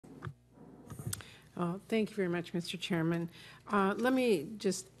Oh, thank you very much, Mr. Chairman. Let me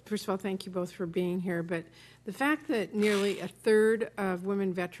just, first of all, thank you both for being here, but the fact that nearly a third of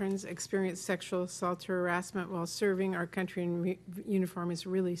women veterans experience sexual assault or harassment while serving our country in uniform is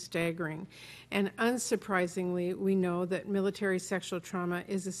really staggering. And unsurprisingly, we know that military sexual trauma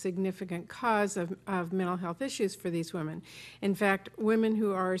is a significant cause of mental health issues for these women. In fact, women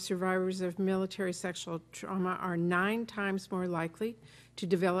who are survivors of military sexual trauma are 9 times more likely to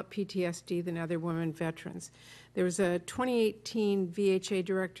develop PTSD than other women veterans. There was a 2018 VHA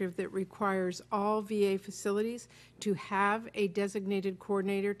directive that requires all VA facilities to have a designated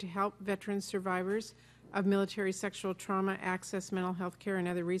coordinator to help veteran survivors of military sexual trauma access mental health care and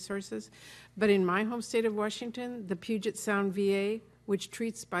other resources. But in my home state of Washington, the Puget Sound VA, which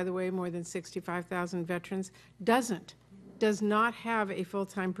treats, by the way, more than 65,000 veterans, does not have a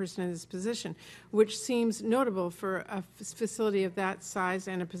full-time person in this position, which seems notable for a facility of that size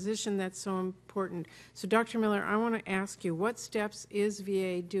and a position that's so important. So, Dr. Miller, I want to ask you, what steps is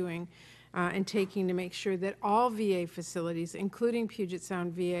VA doing and taking to make sure that all VA facilities, including Puget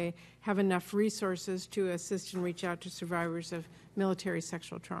Sound VA, have enough resources to assist and reach out to survivors of military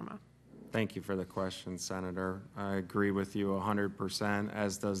sexual trauma? Thank you for the question, Senator. I agree with you 100%,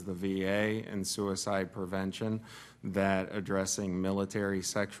 as does the VA in suicide prevention, that addressing military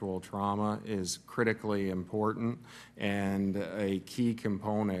sexual trauma is critically important and a key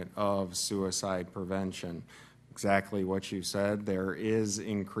component of suicide prevention. Exactly what you said, there is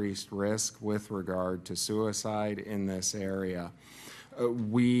increased risk with regard to suicide in this area.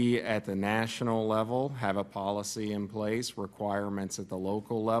 We at the national level have a policy in place, requirements at the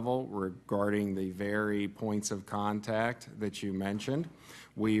local level regarding the very points of contact that you mentioned.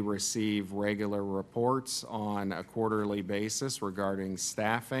 We receive regular reports on a quarterly basis regarding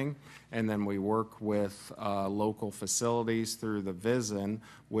staffing, and then we work with local facilities through the VISN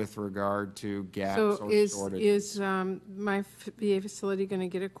with regard to gaps or shortages. So is my VA facility going to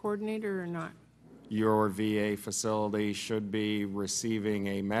get a coordinator or not? Your VA facility should be receiving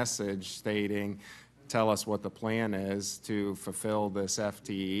a message stating, tell us what the plan is to fulfill this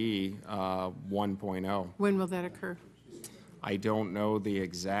FTE 1.0. When will that occur? I don't know the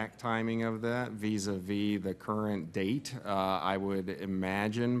exact timing of that vis-a-vis the current date. I would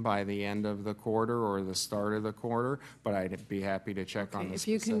imagine by the end of the quarter or the start of the quarter, but I'd be happy to check on the If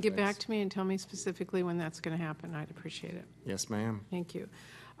specifics. you can get back to me and tell me specifically when that's going to happen, I'd appreciate it. Yes, ma'am. Thank you.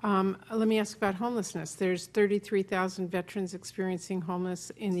 Let me ask about homelessness. There's 33,000 veterans experiencing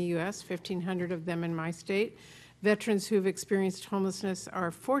homelessness in the U.S., 1,500 of them in my state. Veterans who have experienced homelessness are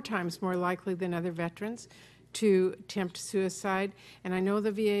 4 times more likely than other veterans to attempt suicide. And I know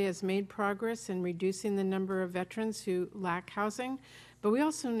the VA has made progress in reducing the number of veterans who lack housing, but we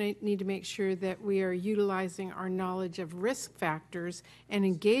also need to make sure that we are utilizing our knowledge of risk factors and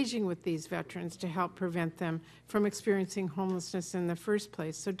engaging with these veterans to help prevent them from experiencing homelessness in the first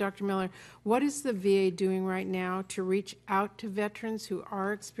place. So, Dr. Miller, what is the VA doing right now to reach out to veterans who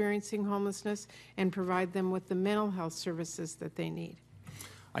are experiencing homelessness and provide them with the mental health services that they need?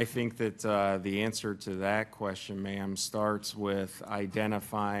 I think that the answer to that question, ma'am, starts with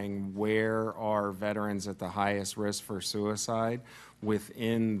identifying where are veterans at the highest risk for suicide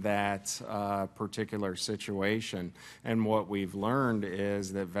within that particular situation. And what we've learned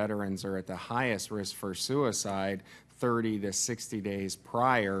is that veterans are at the highest risk for suicide 30 to 60 days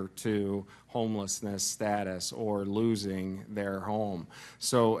prior to homelessness status or losing their home.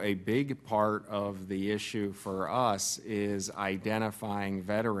 So a big part of the issue for us is identifying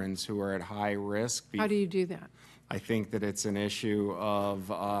veterans who are at high risk. How do you do that? I think that it's an issue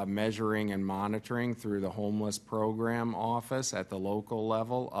of measuring and monitoring through the homeless program office at the local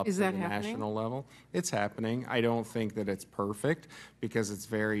level up to the national level. It's happening. I don't think that it's perfect because it's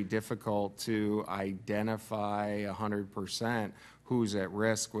very difficult to identify 100% who's at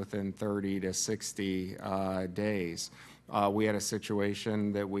risk within 30 to 60 days. We had a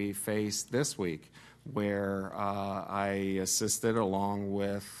situation that we faced this week where I assisted along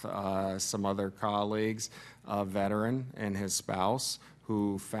with some other colleagues, a veteran and his spouse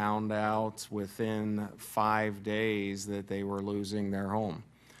who found out within 5 days that they were losing their home.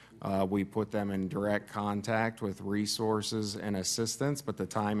 We put them in direct contact with resources and assistance, but the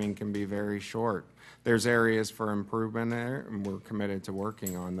timing can be very short. There's areas for improvement there, and we're committed to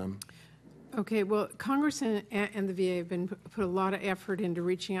working on them. Okay, well, Congress and the VA have put a lot of effort into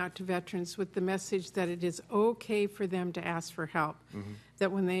reaching out to veterans with the message that it is okay for them to ask for help,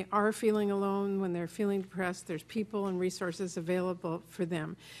 that when they are feeling alone, when they're feeling depressed, there's people and resources available for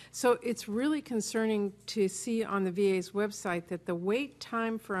them. So it's really concerning to see on the VA's website that the wait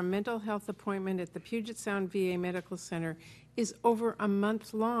time for a mental health appointment at the Puget Sound VA Medical Center is over a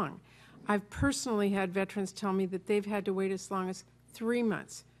month long. I've personally had veterans tell me that they've had to wait as long as 3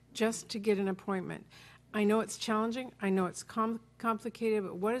 months just to get an appointment. I know it's challenging, I know it's complicated,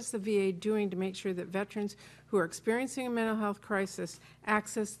 but what is the VA doing to make sure that veterans who are experiencing a mental health crisis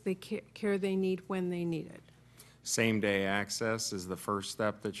access the care they need when they need it? Same-day access is the first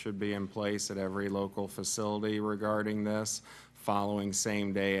step that should be in place at every local facility regarding this. Following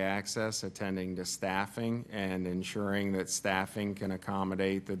same-day access, attending to staffing and ensuring that staffing can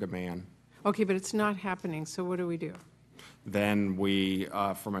accommodate the demand. Okay, but it's not happening, so what do we do? Then we,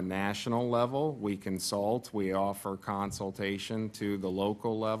 from a national level, we consult, we offer consultation to the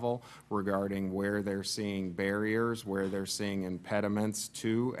local level regarding where they're seeing barriers, where they're seeing impediments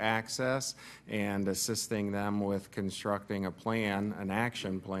to access, and assisting them with constructing a plan, an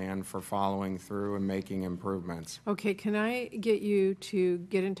action plan for following through and making improvements. Okay, can I get you to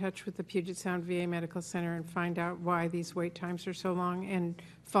get in touch with the Puget Sound VA Medical Center and find out why these wait times are so long and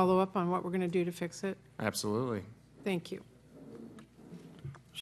follow up on what we're going to do to fix it? Absolutely. Thank you.